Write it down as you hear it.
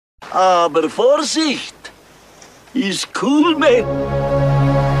Aber Vorsicht! Ist cool, man.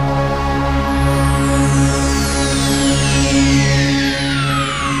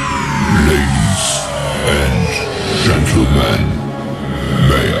 Ladies and gentlemen,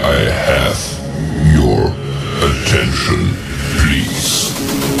 may I have your attention, please?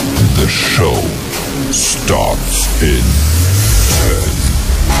 The show starts in 10,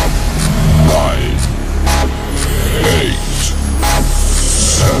 9, 8,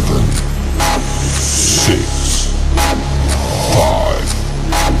 7, 6, 5,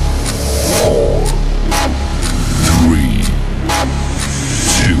 4, 3,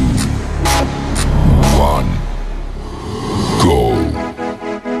 2, 1, go.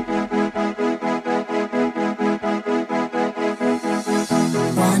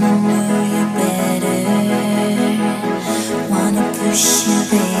 Wanna know you better, wanna push you,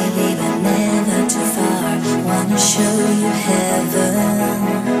 baby, but never too far. Wanna show you heaven,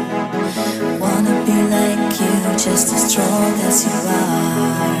 wanna be like you, just as strong as you are.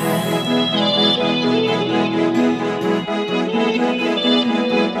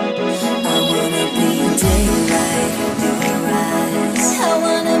 I wanna be daylight in your eyes, I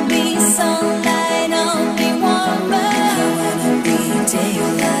wanna be sunlight on me warmer. I wanna be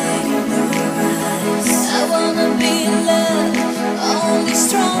daylight in your eyes, I wanna be love, only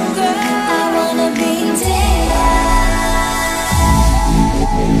stronger. I wanna be daylight,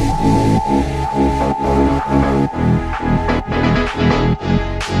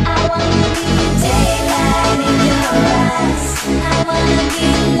 I wanna be daylight in your eyes, I wanna be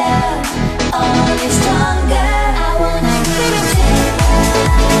love, only stronger. I wanna be daylight,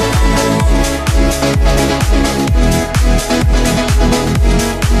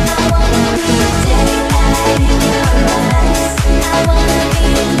 I wanna be daylight in your eyes, I wanna be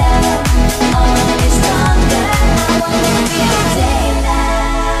love, only stronger. I wanna be daylight,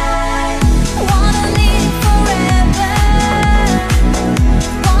 wanna live forever,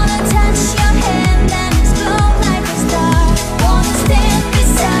 wanna touch your hand and explode like a star, wanna stand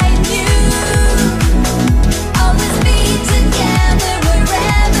beside you,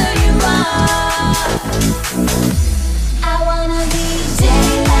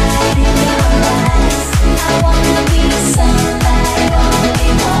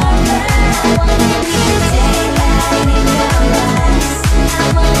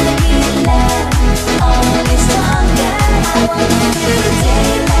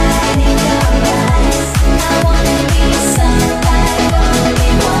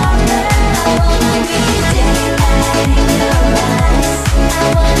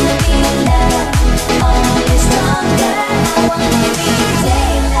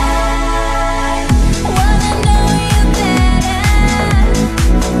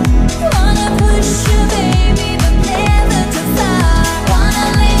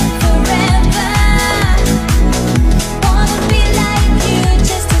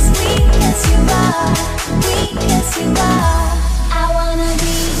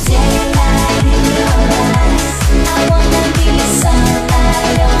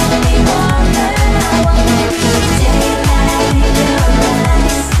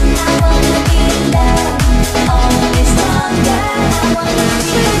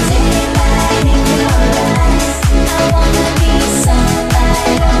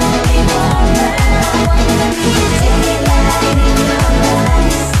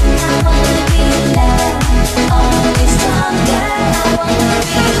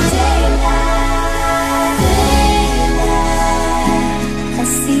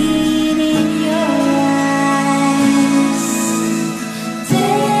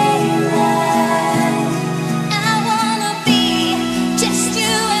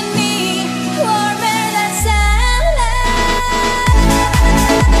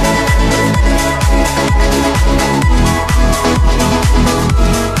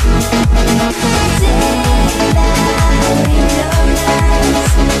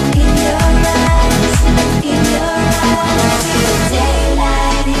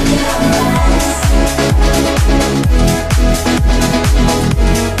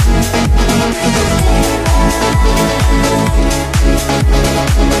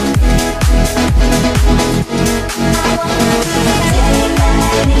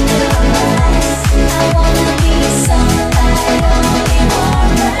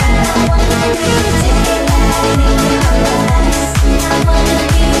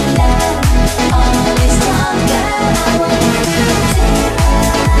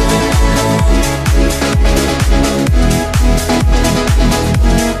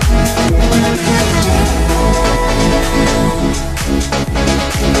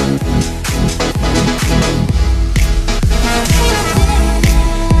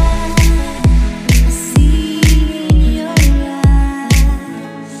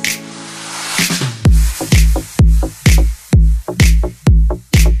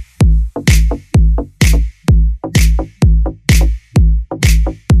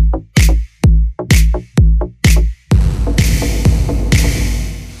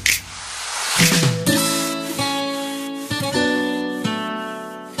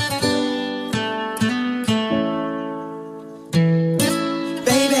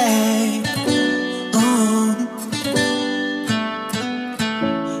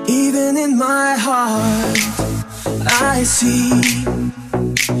 I see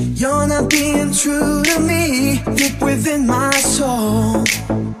you're not being true to me. Deep within my soul,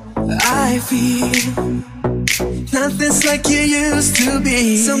 I feel nothing's like you used to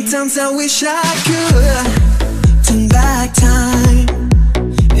be. Sometimes I wish I could turn back time,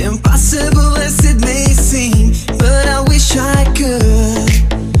 impossible as it may seem, but I wish I could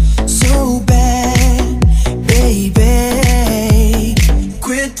so bad, baby.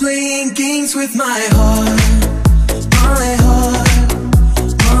 Quit playing games with my heart, my heart,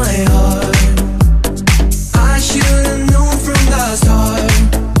 my heart. I should've known from the start,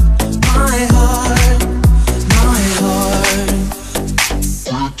 my heart, my heart.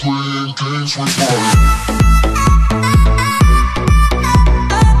 Quit playing games with my heart.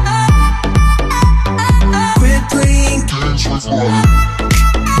 Quit playing Games with my heart.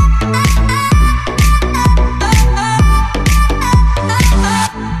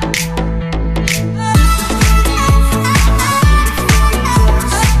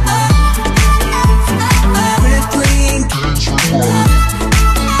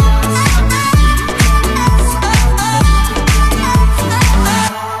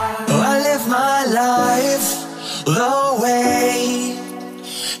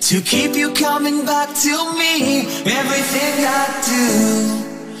 to keep you coming back to me. Everything I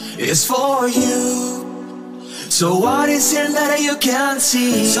do is for you. So what is it that you can't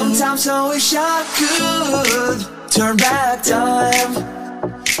see? Sometimes I wish I could turn back time,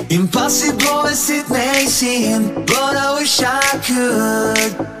 impossible as it may seem, but I wish I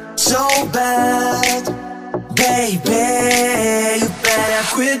could so bad. Baby, you better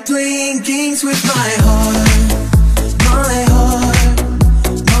quit playing games with my heart, my heart,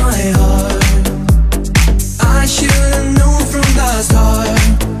 my heart. I should've known from the start,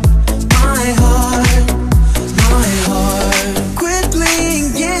 my heart, my heart. Quit playing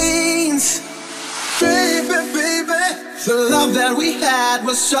games, baby, baby. The love that we had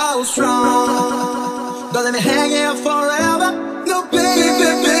was so strong, but let me hang here forever. No, baby,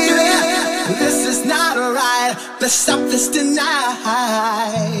 baby, this is not alright. Let's stop this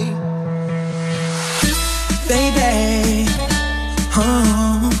tonight, baby.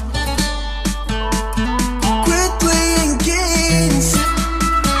 Oh, quit playing games.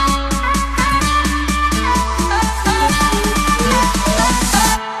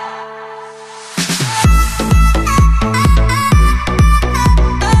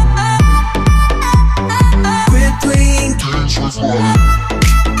 Quit playing games with me.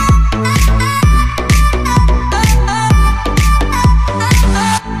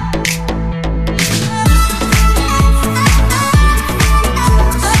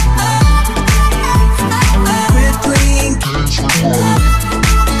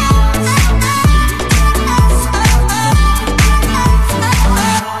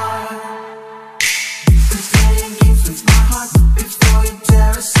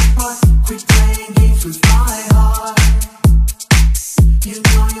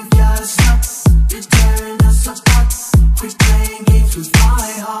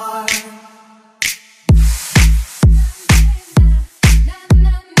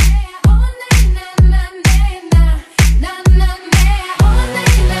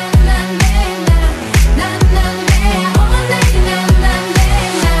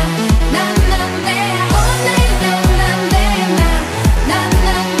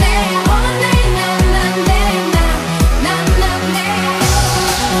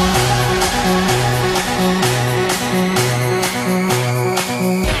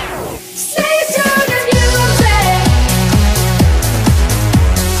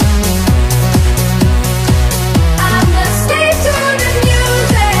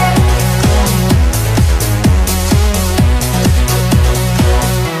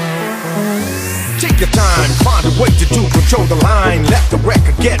 Control the line, let the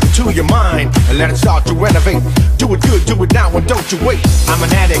record get into your mind and let it start to renovate. Do it good, do it now and don't you wait. I'm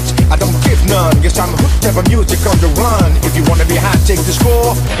an addict, I don't give none. Yes, I'm hooked up on music on the run. If you wanna be hot, take the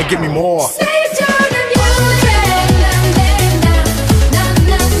score and give me more. Stay tuned to music.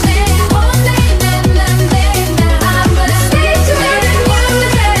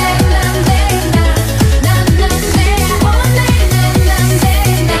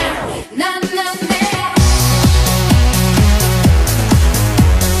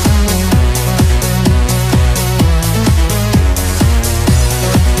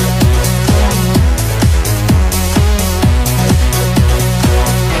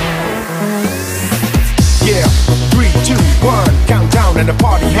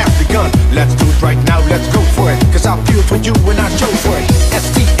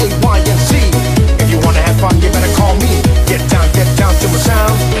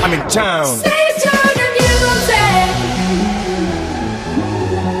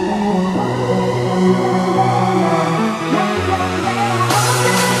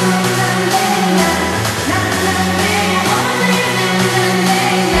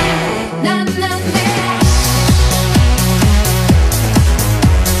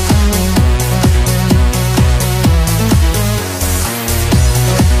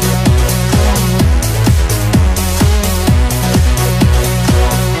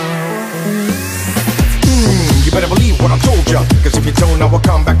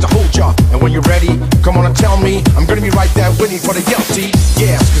 you ready? Come on and tell me. I'm gonna be right there waiting for the yell, see?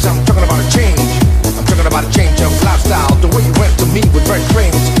 Yes, cause I'm talking about a change. I'm talking about a change of lifestyle. The way you went to me was very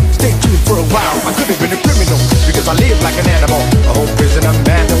strange. Stay tuned for a while. I could have been a criminal because I lived like an animal. A home prisoner,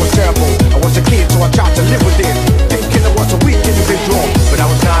 man, that was terrible. I was a kid, so I tried to live with it, thinking I was a weak individual, but I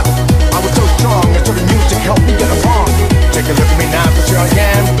was not. I was so strong, and so the music helped me get along. Take a look at me now, cause here I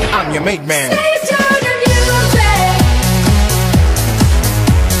am. I'm your mate man. Stay tuned to music.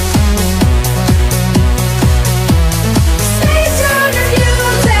 Stay tuned to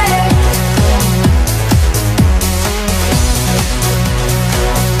music.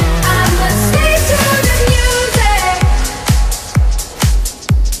 I'ma stay tuned to music.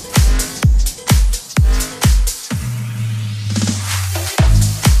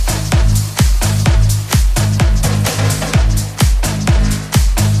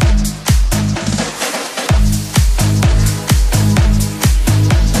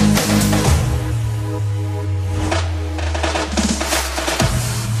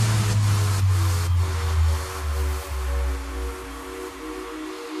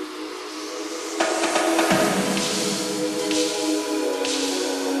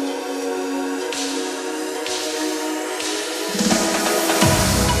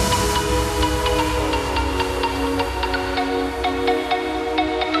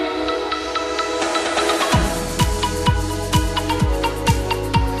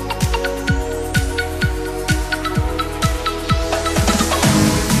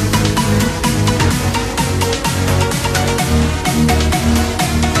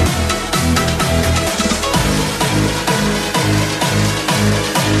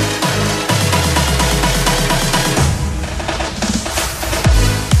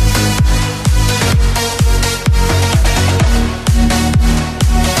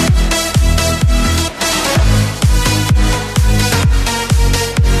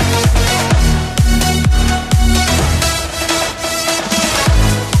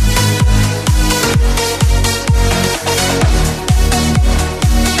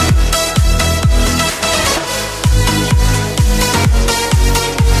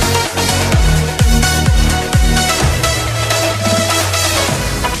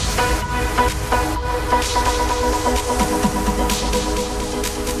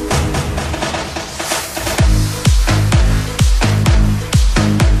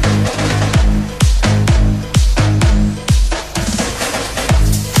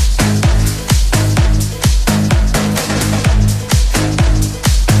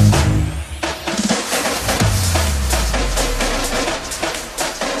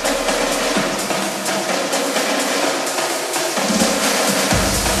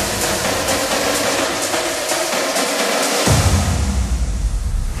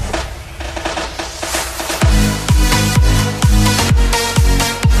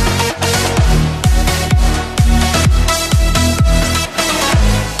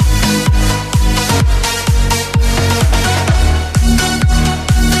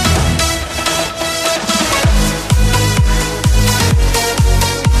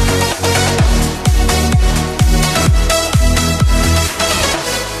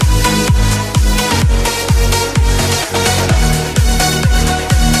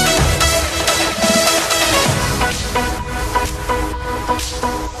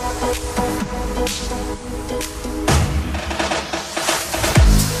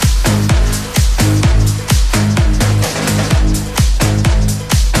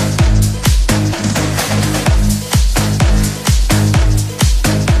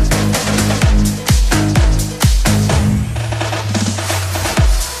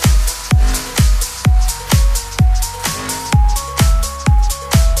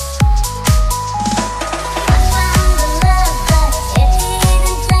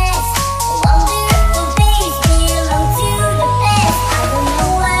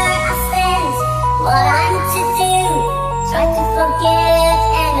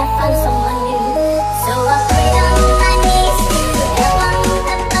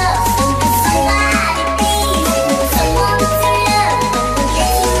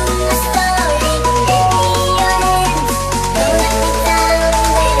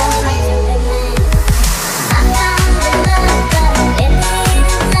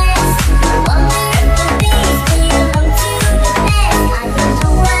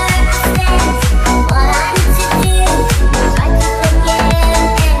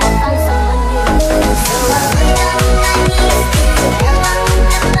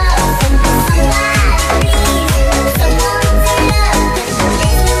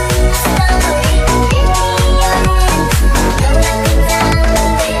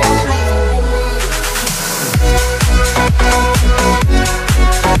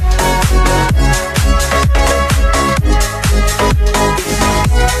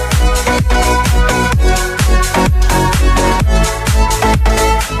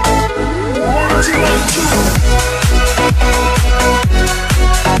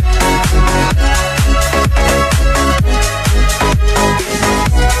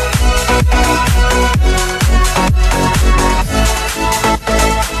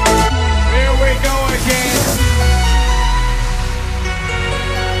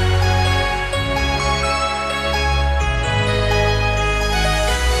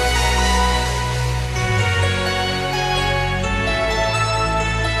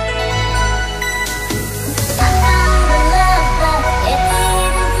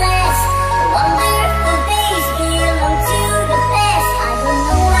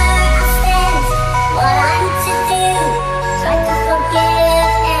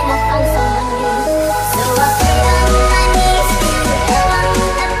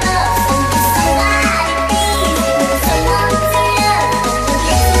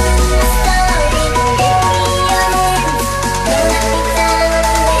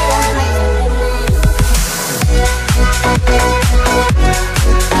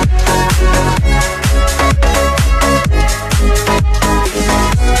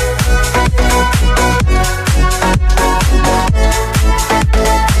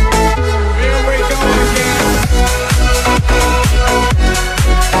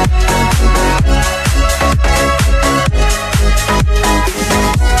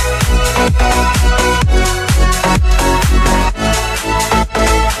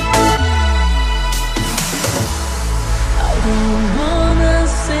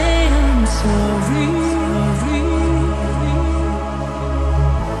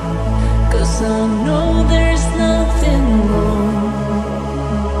 'cause I know there's nothing wrong.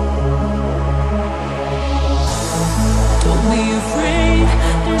 Don't be afraid,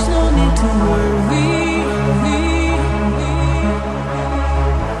 there's no need to worry.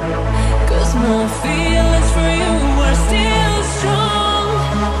 'Cause my feelings for you are still strong.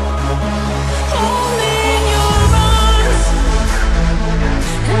 Hold me in your arms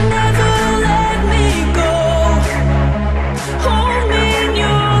and never let me go. Hold me in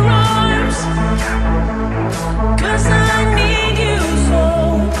your arms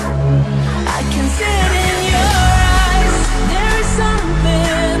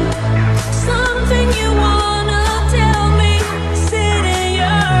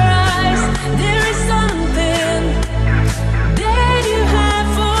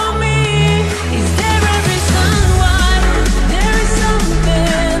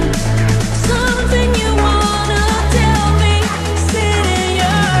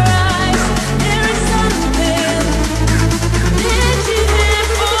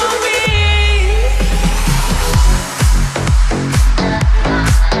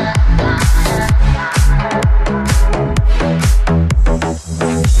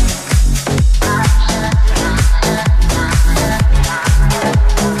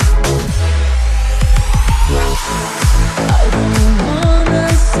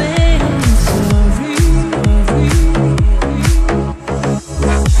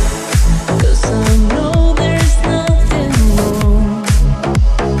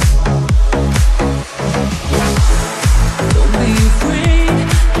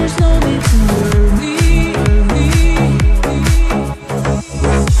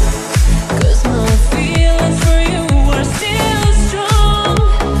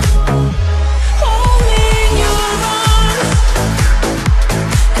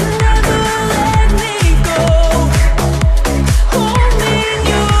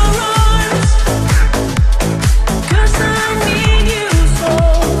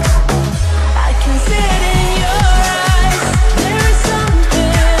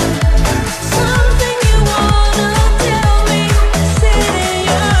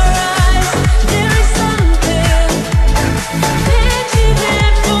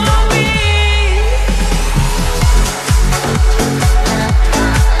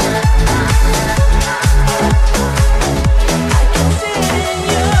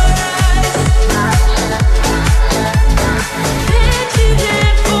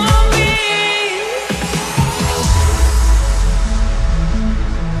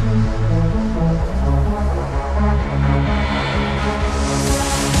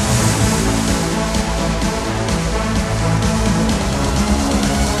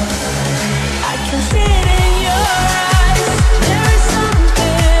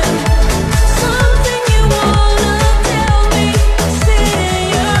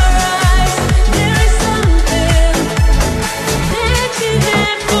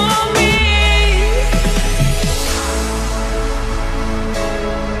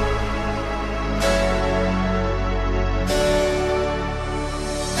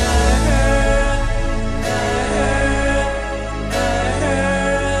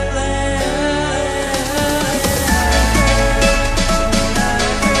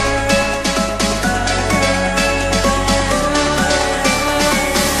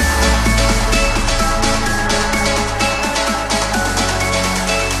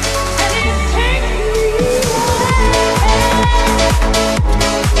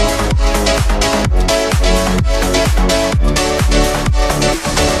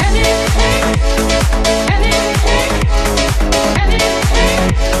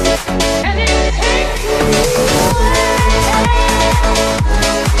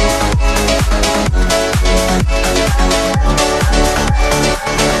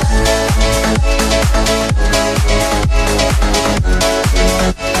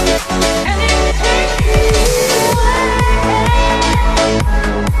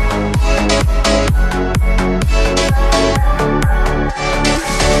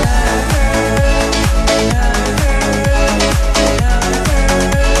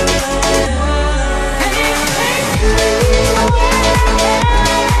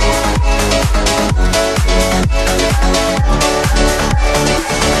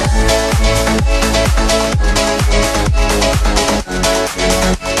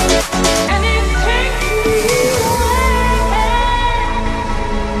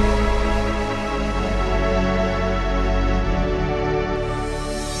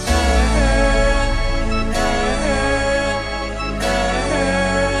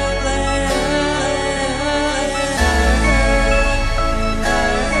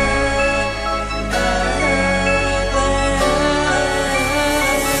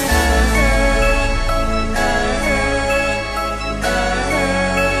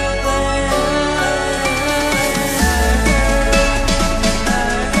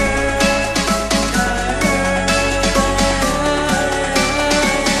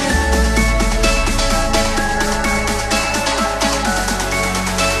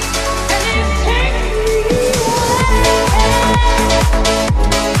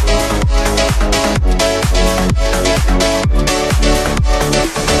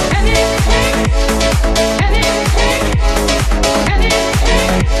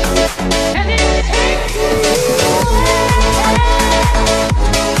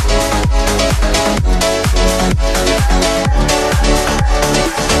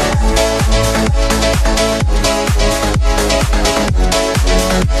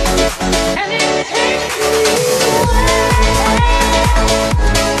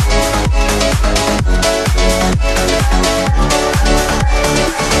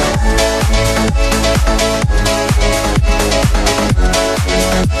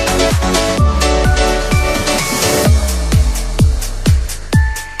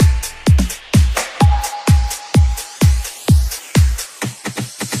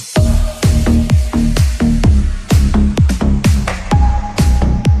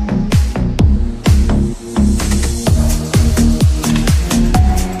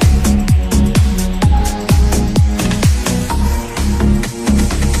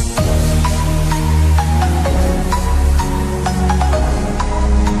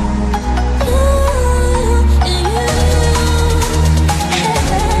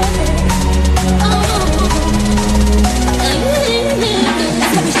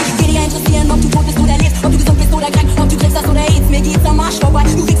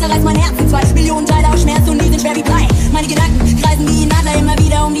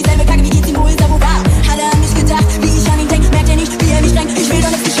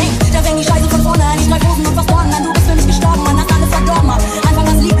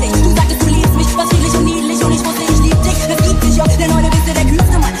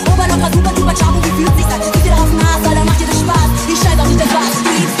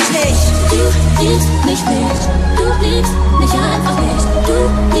liebst mich nicht, du liebst mich einfach nicht, du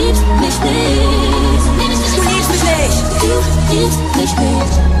liebst mich nicht. Du liebst mich nicht, du liebst mich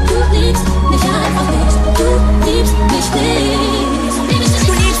nicht, du liebst mich einfach nicht, du liebst mich nicht. Du liebst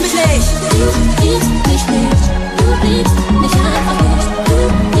mich nicht, du liebst mich nicht, du liebst mich einfach nicht, du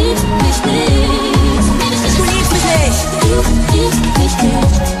liebst mich nicht. Du liebst mich nicht, du liebst mich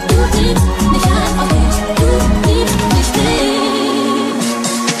nicht, du liebst mich einfach nicht, du liebst mich nicht.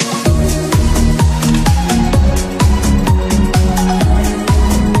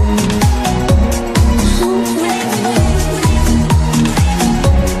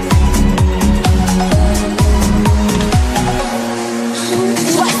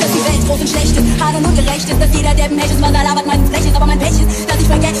 Hart und ungerecht ist, dass jeder der Mensch ist, man da labert meistens Blech ist, aber mein Pech ist, dass ich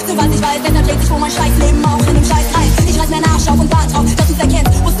vergesse, was ich weiß, denn dann dreht sich vor mein Scheißleben auch in dem Scheißkreis. Ich reiß meinen Arsch auf und warte drauf, dass du's erkennst.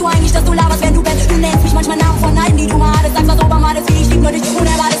 Wusst du eigentlich, dass du laberst, wenn du bist? Du nennst mich manchmal Namen von Neiden, die du mal hattest, sagst, was Obermal ist, wie ich lieb nur dich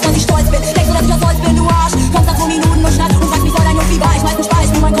unerwartet, dass ich stolz bin. Denkst du, dass ich aus Holz bin, du Arsch? Kommst nach 2 Minuten und schnapp und fragst mich, soll dein Jungs wie war? Ich meistens Spaß,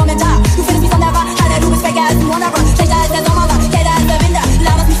 nur mein Kommentar. Du findest mich sonderbar, Alter, du bist Bäcker als ein Wonderboy. Schlechter als der Sommer war, kälter als der Winter.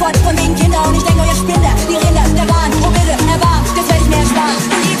 Laberst mich voll von wegen Kinder und ich denk nur, ihr spinnt da. Die Rinder, der Wahn, oh bitte, erbarmt, das werd ich mir ersparen.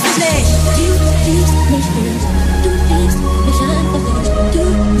 Du liebst mich nicht. Du liebst mich nicht, du liebst mich einfach nicht, du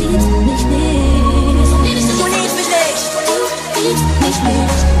liebst mich nicht. Du liebst mich nicht, du liebst mich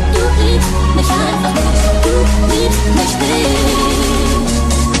nicht, du liebst mich einfach nicht, du liebst mich nicht.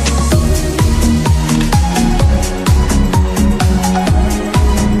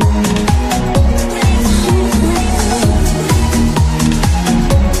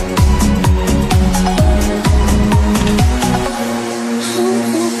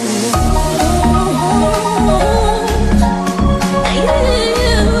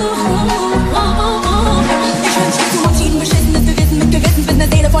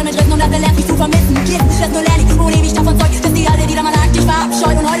 Voll mit Rissen und das lernt mich zu vermissen. Kissen, das nur lerne ich, ohne mich davon zeug, dass die alte, die da mal aktiv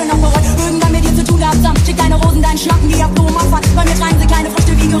verabscheut und heute noch bereut, irgendwann mit dir zu tun gehabt haben. Schick deine Rosen, deinen Schnappen, die Abdomen abfahren. Bei mir tragen sie kleine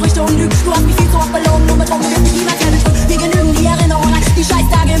Früchte wie Gerüchte und Lügen. Du hast mich viel zu oft belogen, nur betrogen, du wirst mich niemals mehr betrügen. Mir genügen die Erinnerungen an die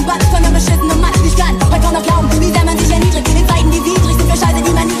Scheißtage im Bad von einem beschissenen Mann. Ich kann heute kaum noch glauben, wie sehr man sich erniedrigt. In Zeiten, die widrig sind für Scheiße,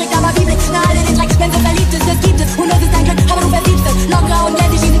 die man niedrigt, aber wie Blick. Na, alle den Dreck, wenn so verliebt ist, das gibt es. Und das ist dein Glück, aber du verliebst es. Locker und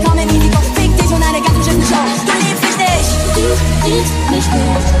lässig, diese kaum in Indigo. Fick dich und eine ganz beschissene Show. Du liebst mich nicht, du liebst mich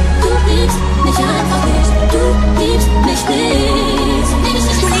nicht. Du liebst mich einfach nicht, du liebst mich nicht.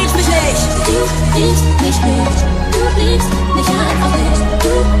 Du liebst mich nicht, du liebst mich nicht, du liebst mich einfach nicht,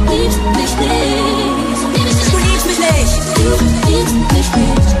 du liebst mich nicht. Du liebst mich nicht, du liebst mich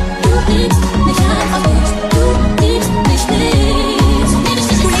nicht, du liebst mich einfach nicht, du liebst mich nicht.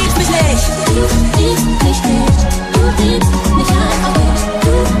 Du liebst mich nicht, du liebst mich nicht, du liebst mich einfach nicht,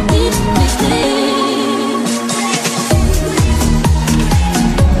 du liebst mich nicht.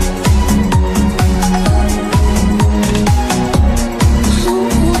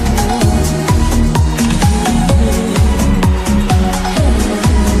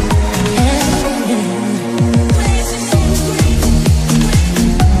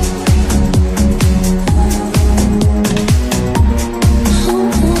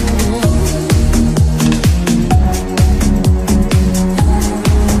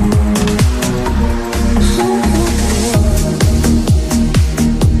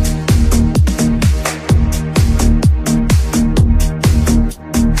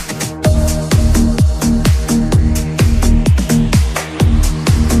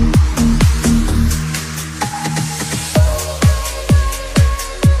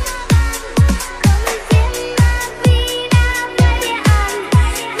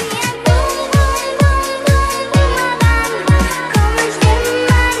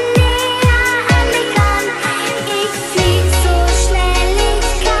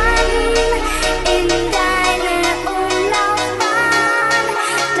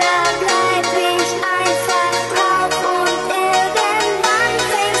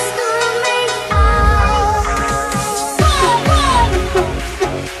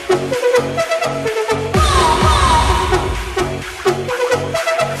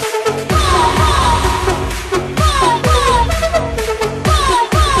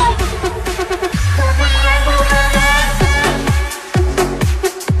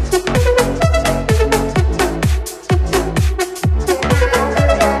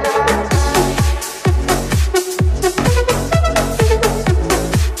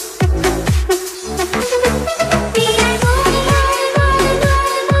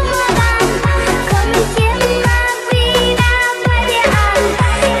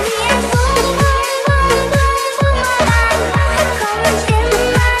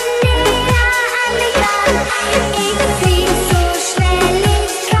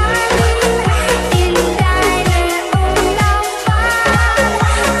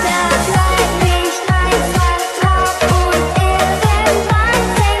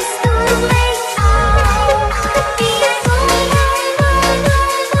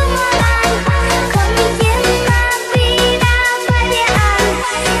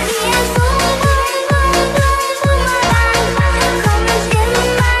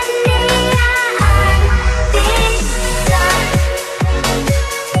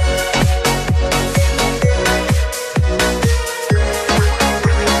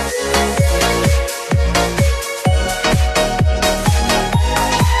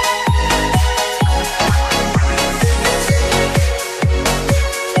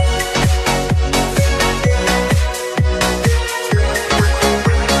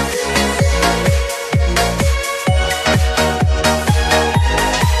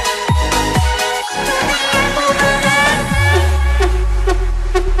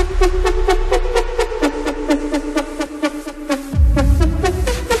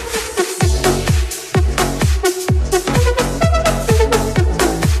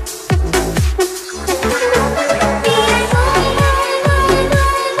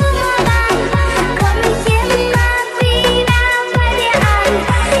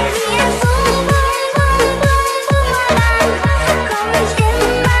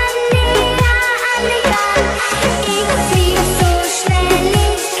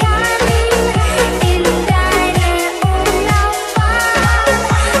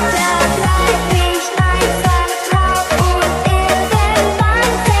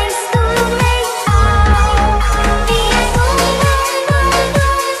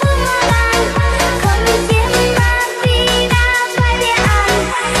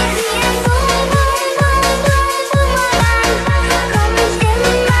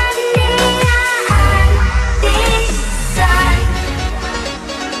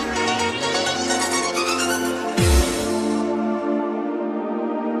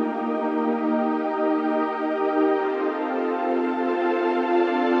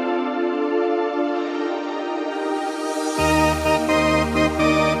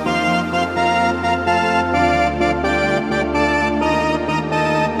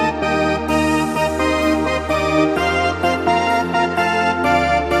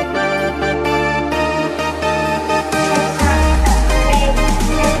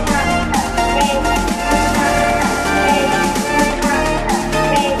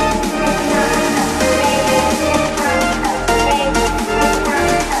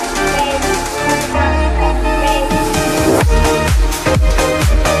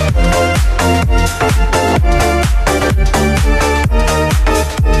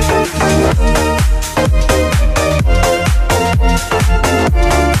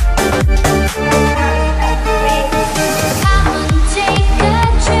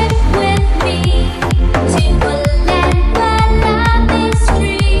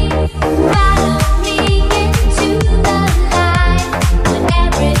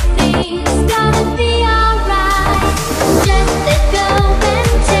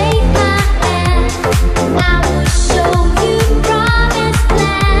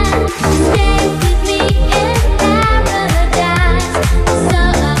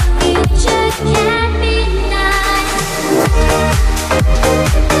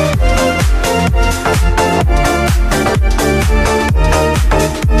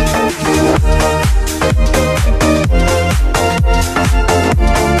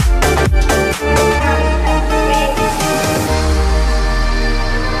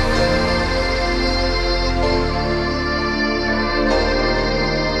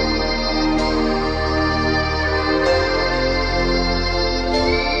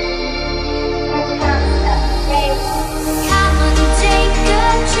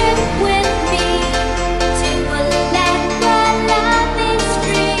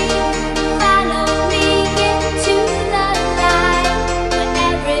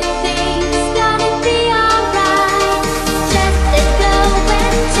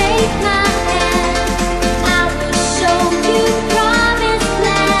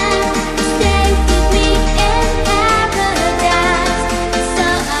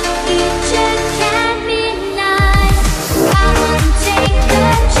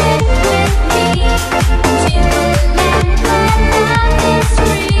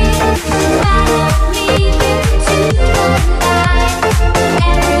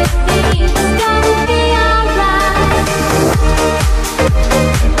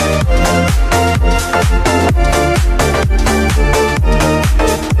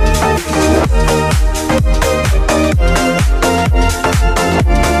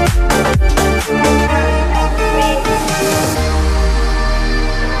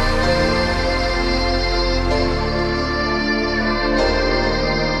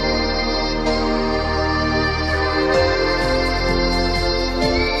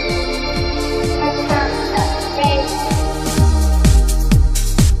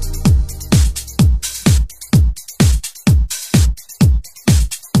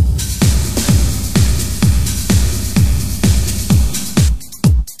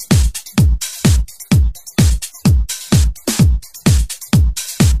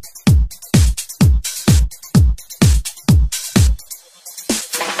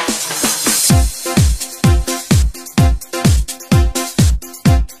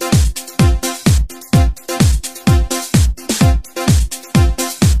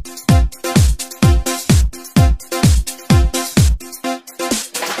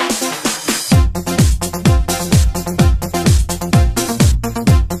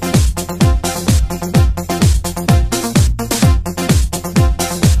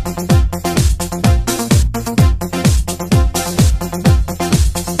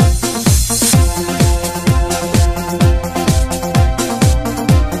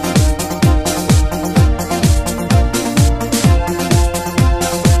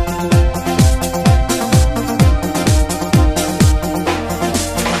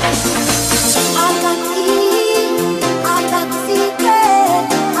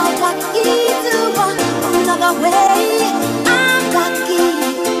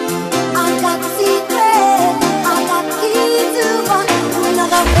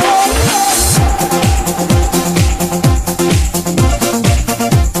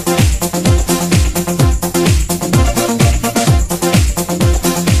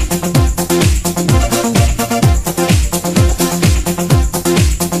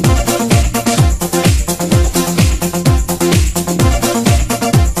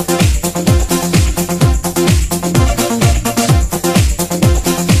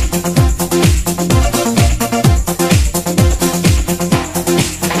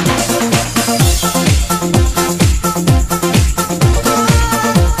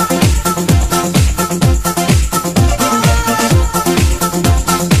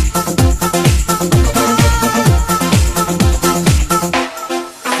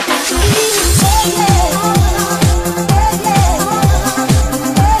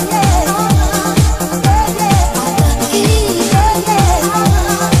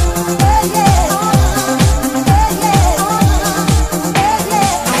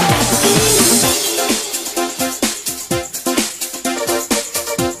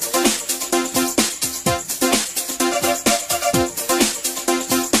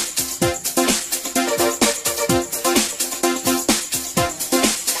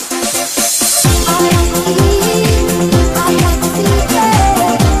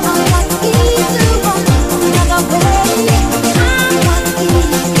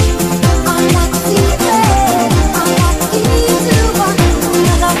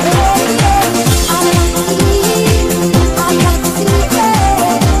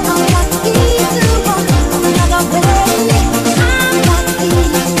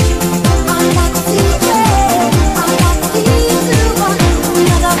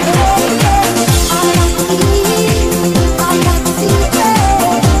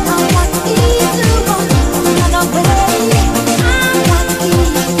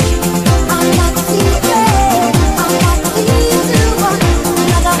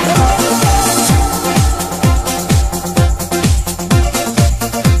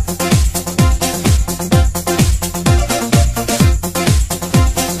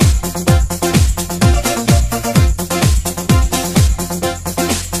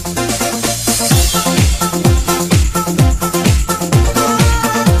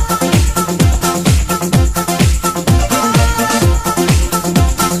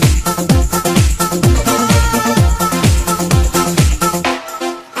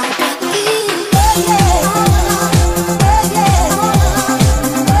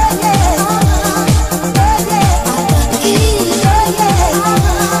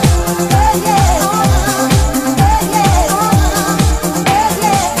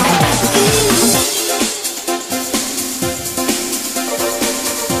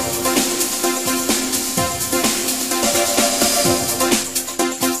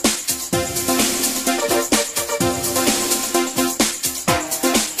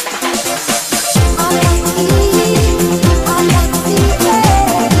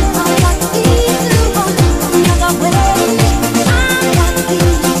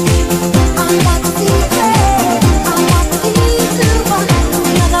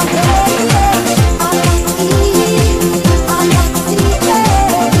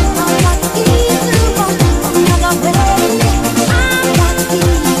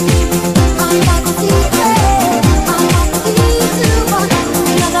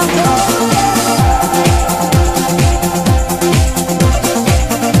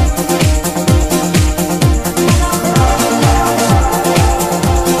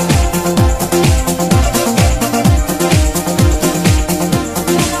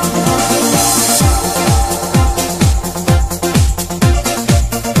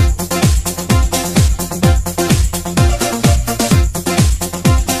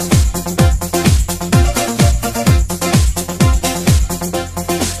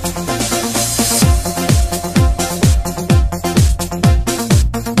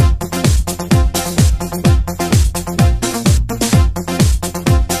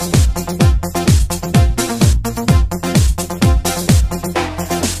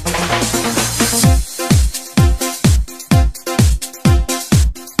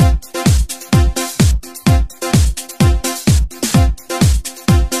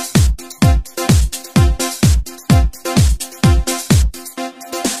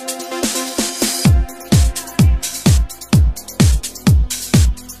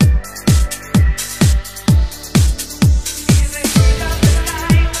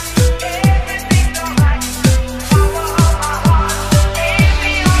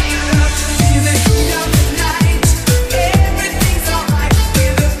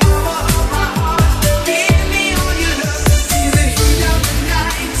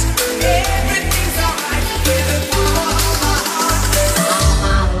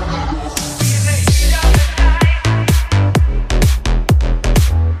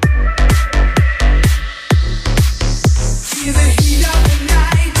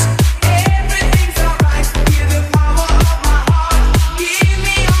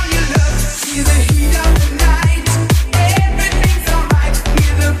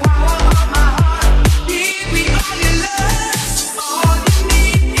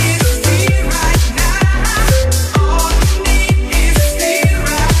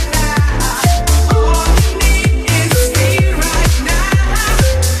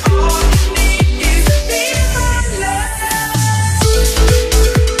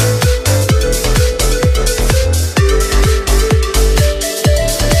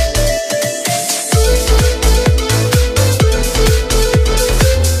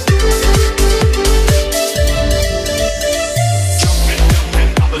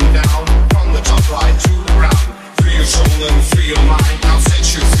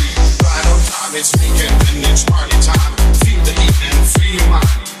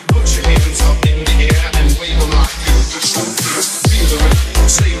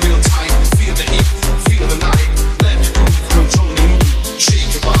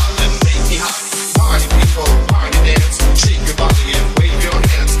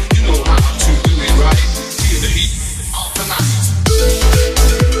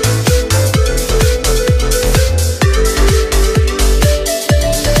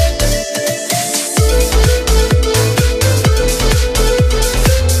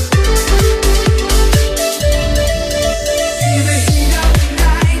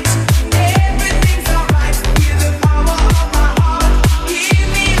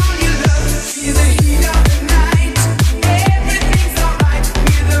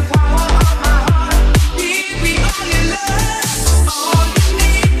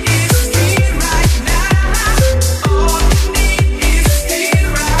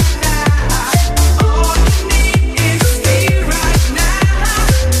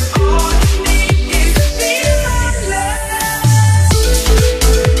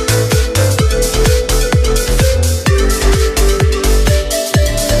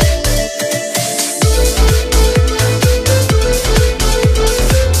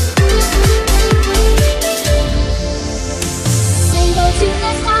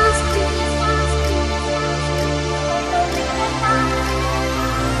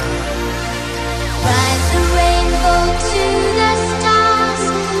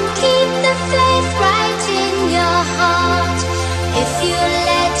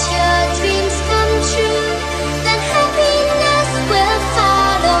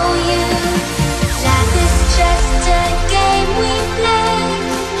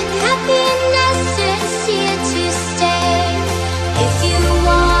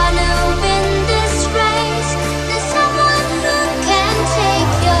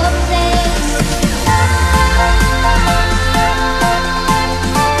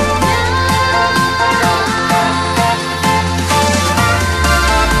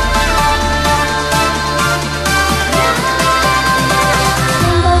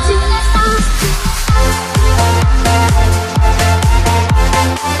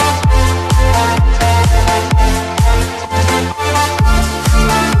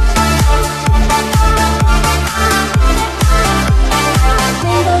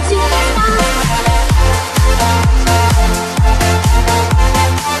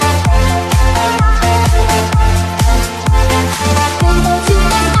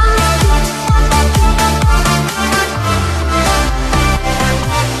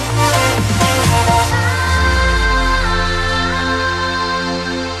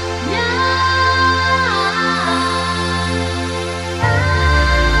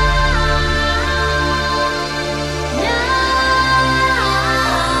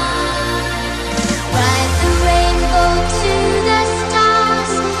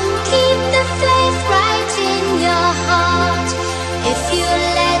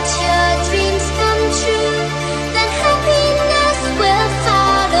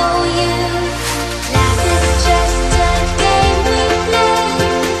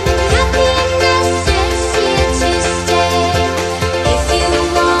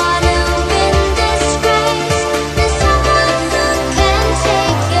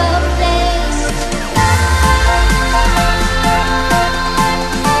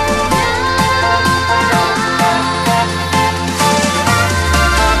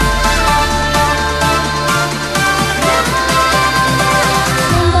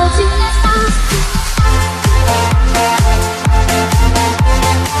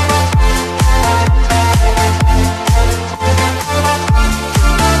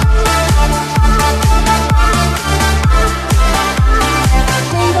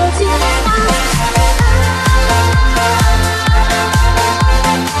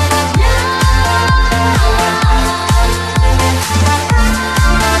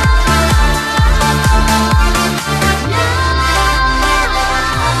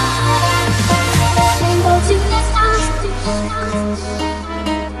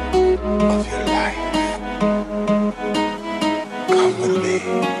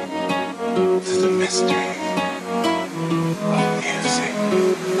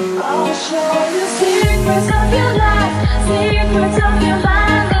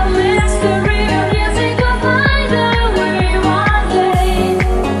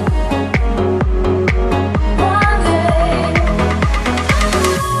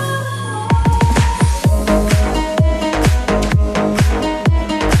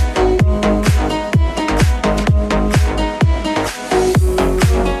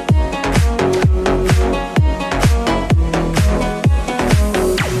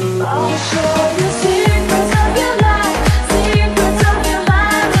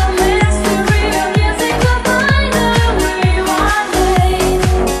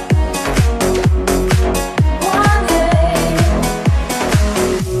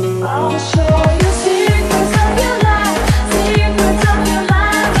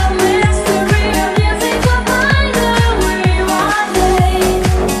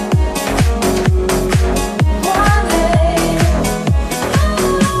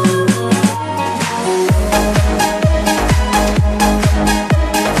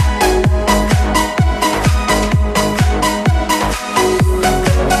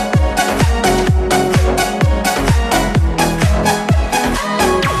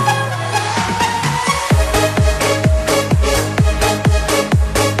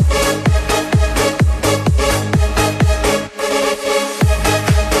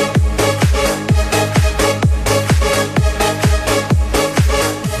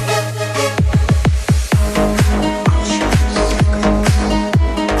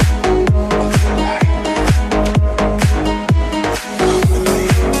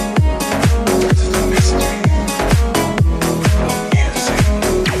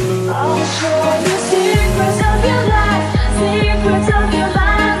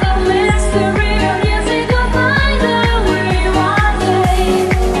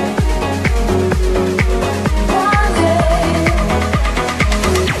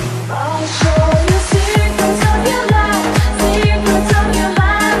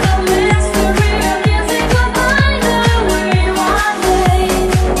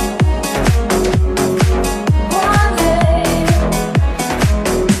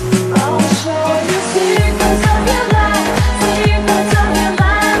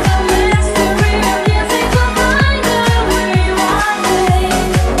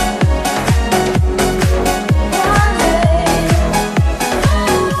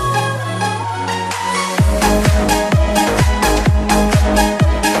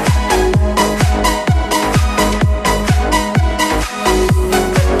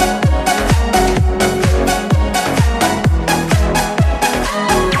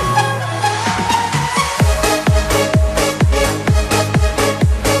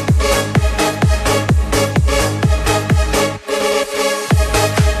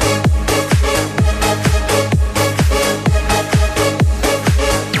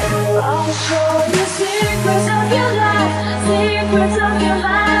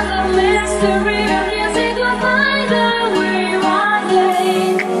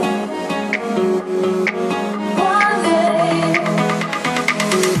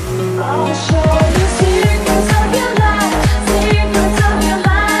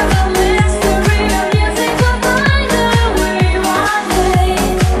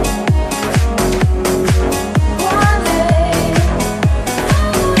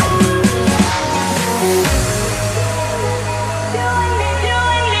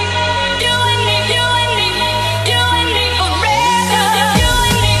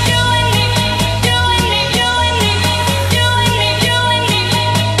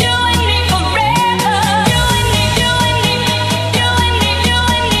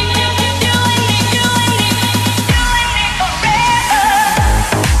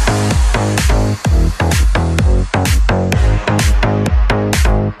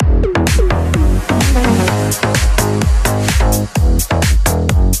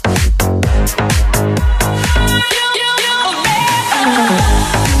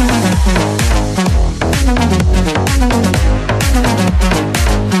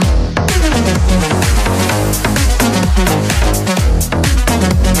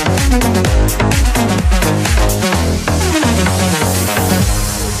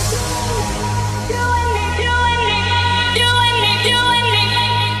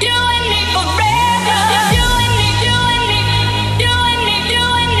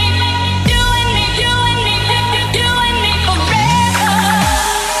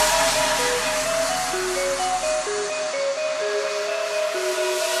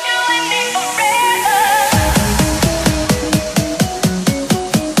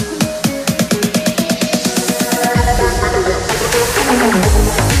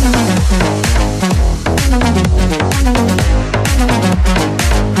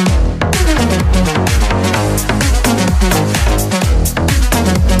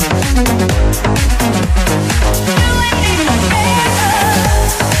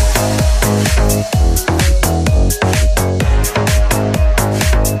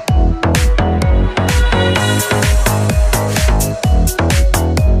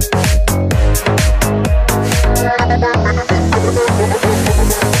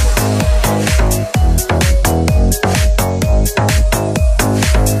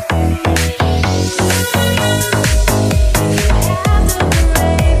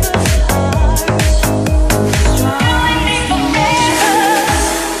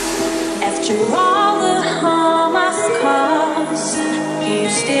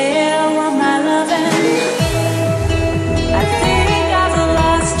 still want my loving. I think I've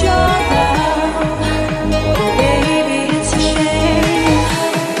lost your love. Oh baby, it's a shame.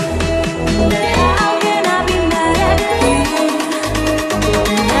 But how can I be mad at you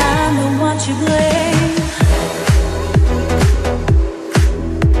when I'm the one to blame?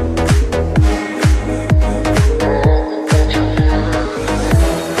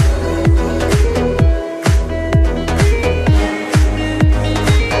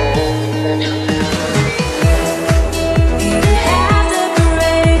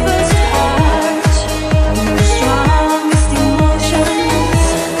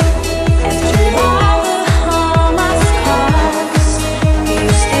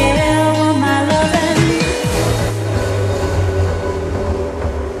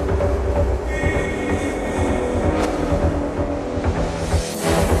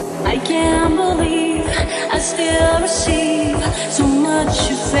 I can't believe I still receive so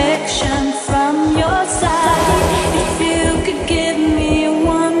much affection from your side. If you could give me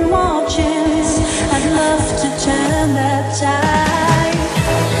one more chance, I'd love to turn that tide.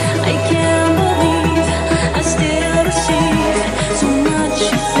 I can't believe I still receive so much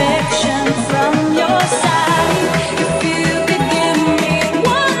affection from your side. If you could give me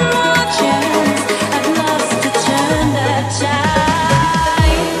one more chance, I'd love to turn that tide.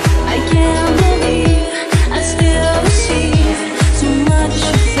 I can't believe I still receive so much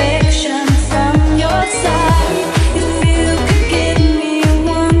affection from your side. If you could give me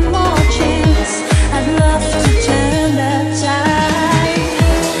one more chance, I'd love to turn that tide.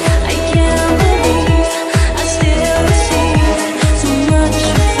 I can't believe I still receive so much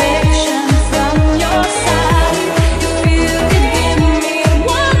affection from your side. If you could give me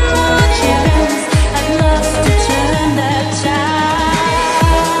one more chance, I'd love to turn that tide.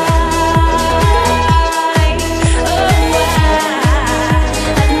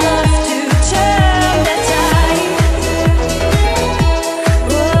 I'd love to turn that tide.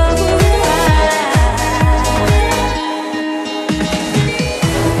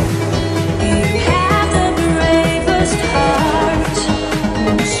 You have the bravest heart,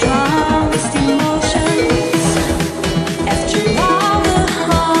 the strongest emotions. After all the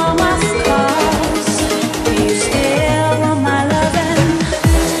harm I've caused, you still want my loving.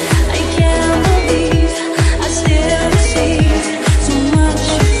 I can't believe I still receive so much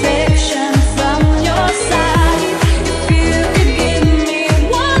affection from your side. If you could give me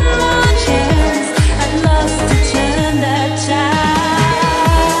one more chance, I'd love to turn that tide.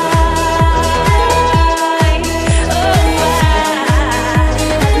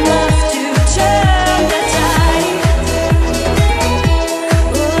 I'd love to turn that tide.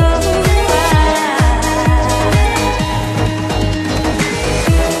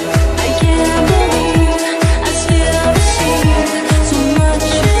 I can't believe I still receive so much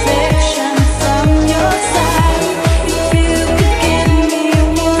affection from your side. If you could give me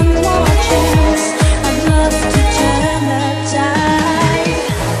one more chance, I'd love to turn that tide.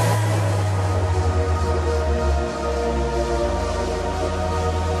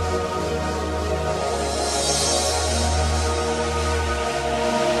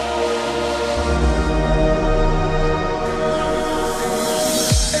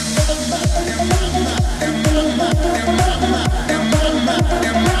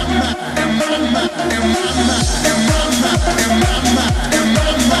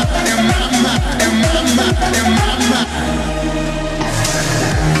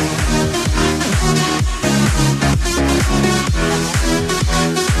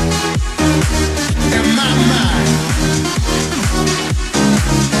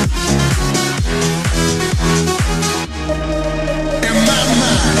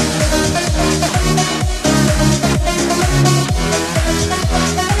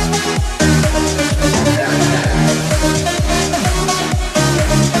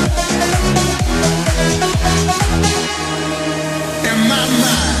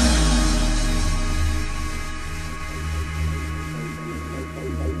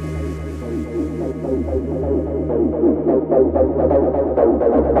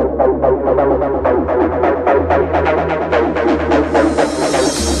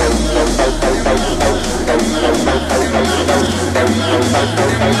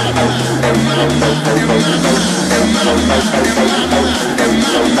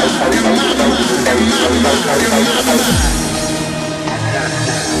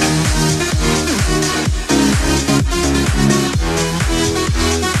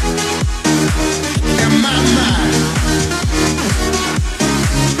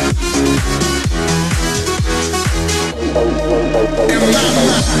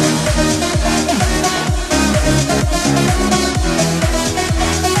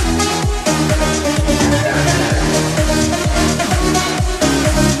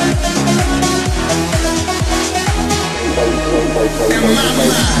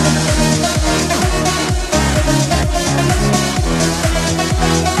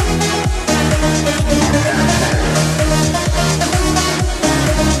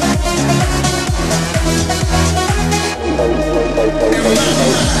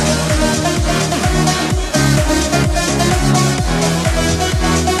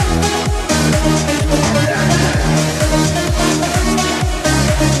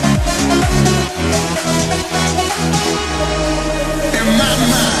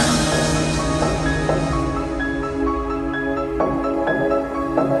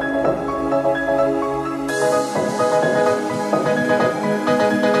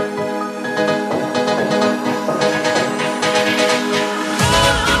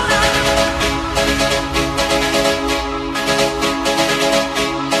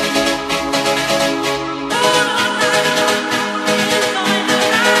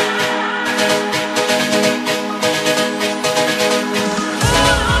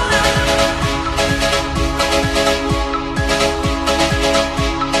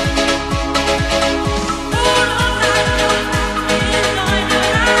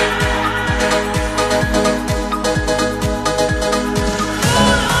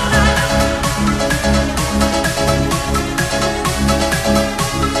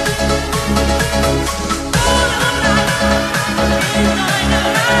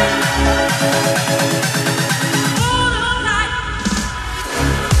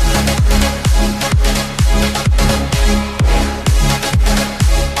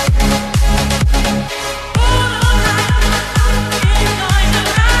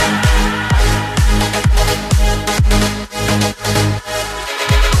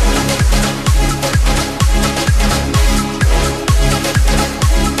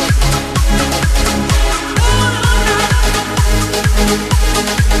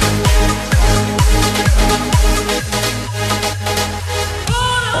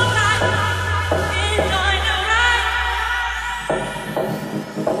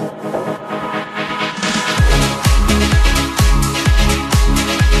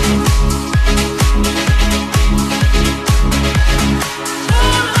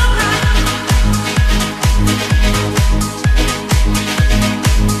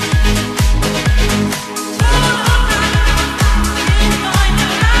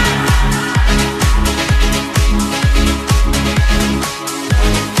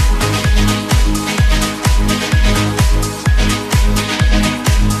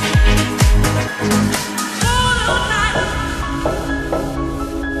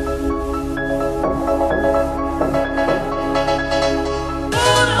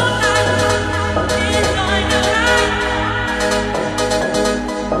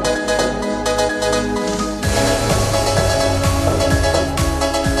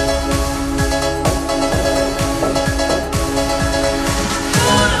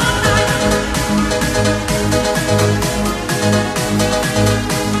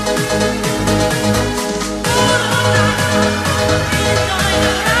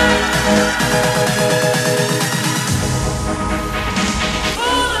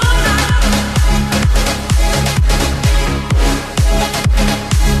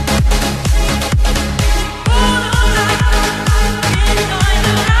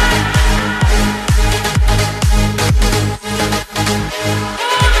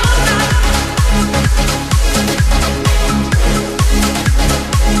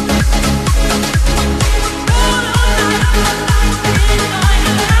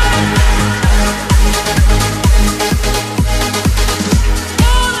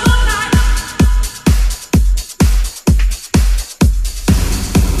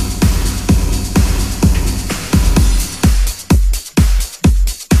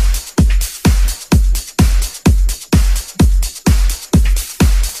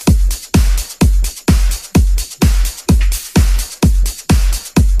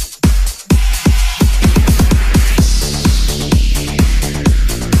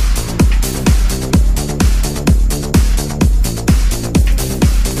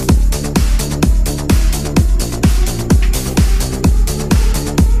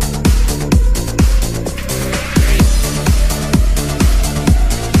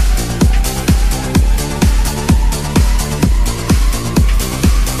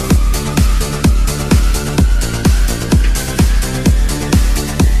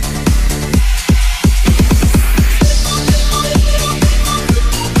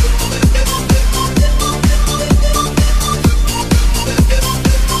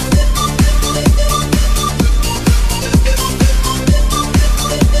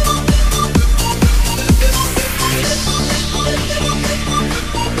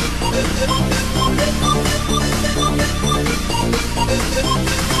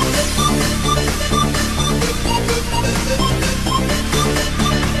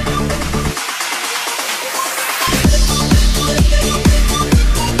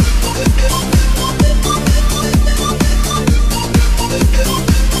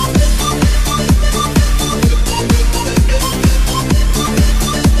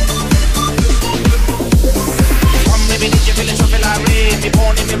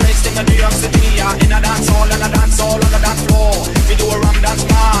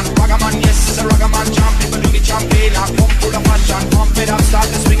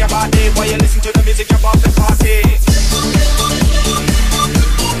 party. While you listen to the music, jump off the party.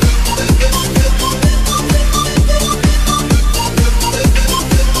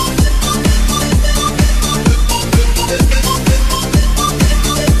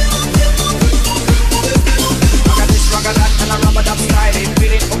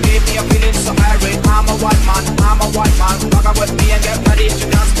 White man, rock with me and get ready to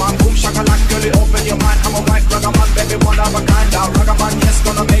dance, man. Boom shakalaka, girl, you open your mind. I'm a white ragaman, baby, one of a kind. Now ragaman, yes,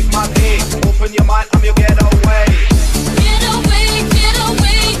 gonna make my day. Open your mind, I'm your getaway.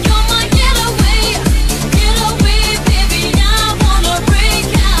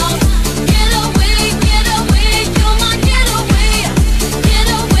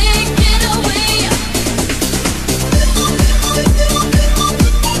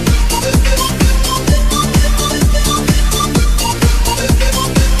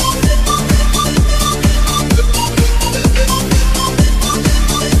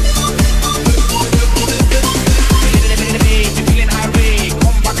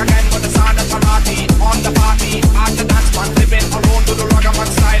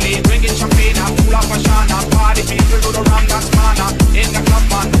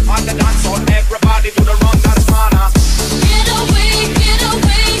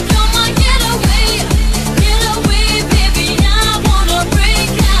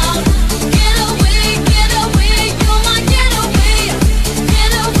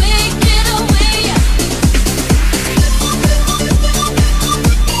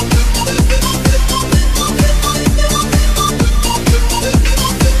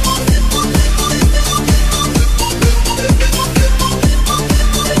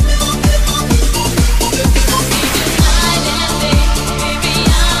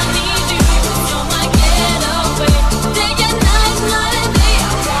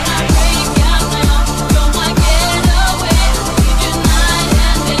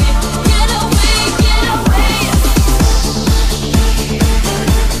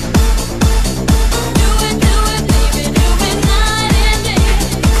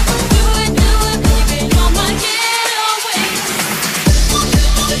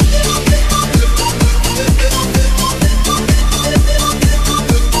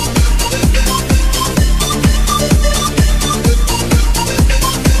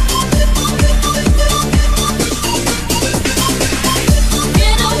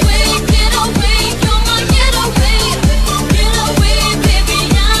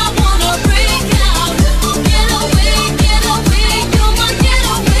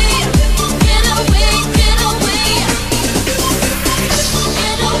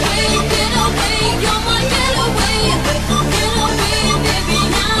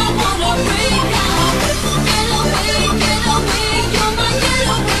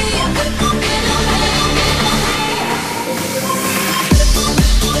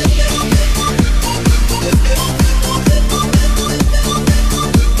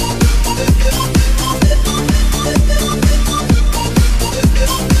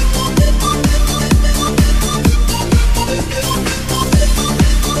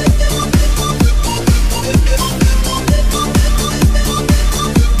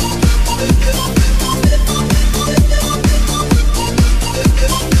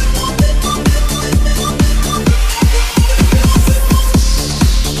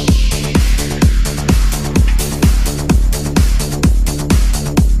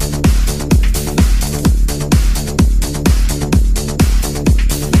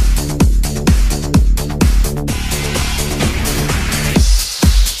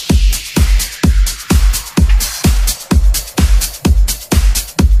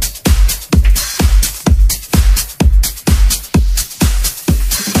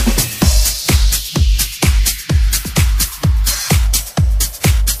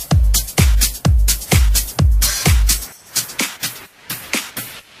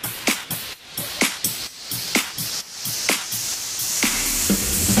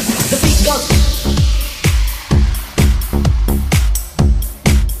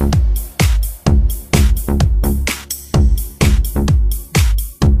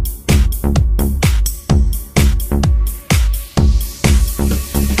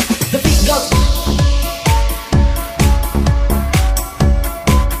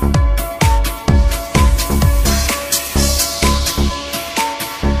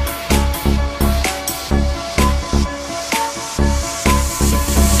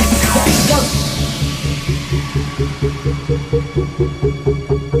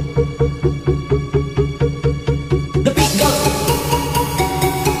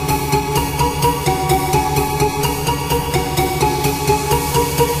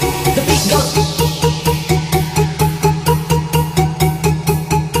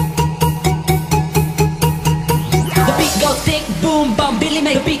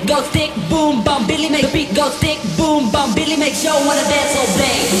 goes stick, boom, bum, Billy make the beat go stick, boom, bum, Billy make show wanna dance all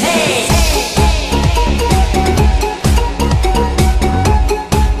day. Hey.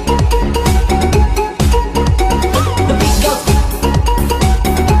 The beat goes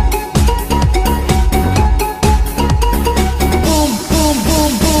boom, boom,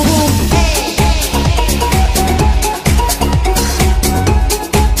 boom, boom, boom.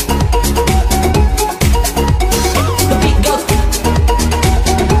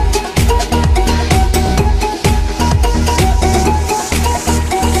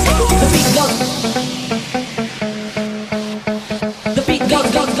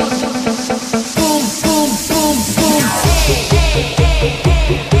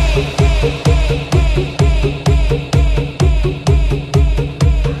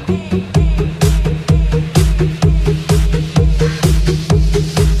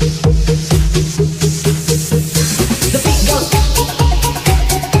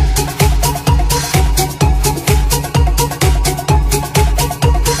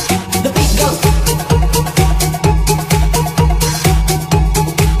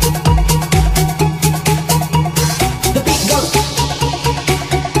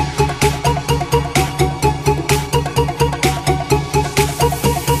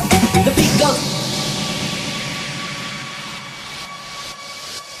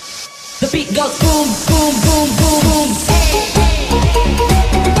 The beat goes boom, boom, boom, boom, boom.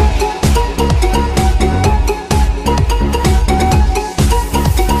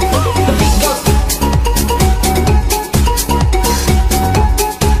 The beat goes.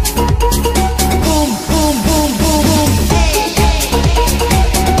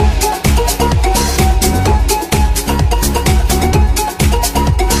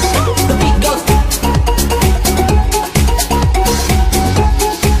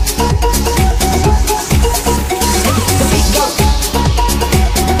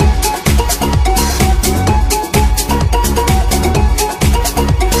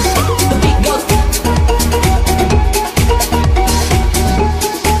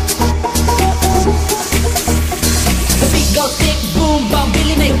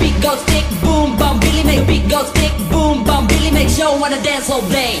 Wanna dance all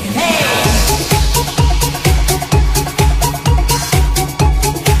day, hey!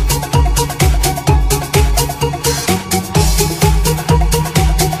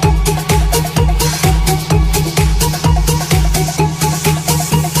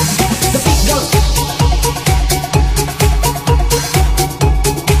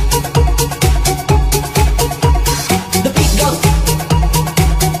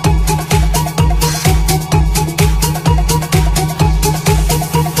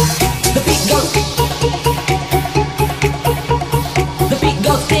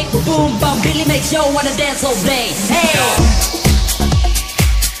 Boom, bum, Billy makes you wanna dance all day. Hey!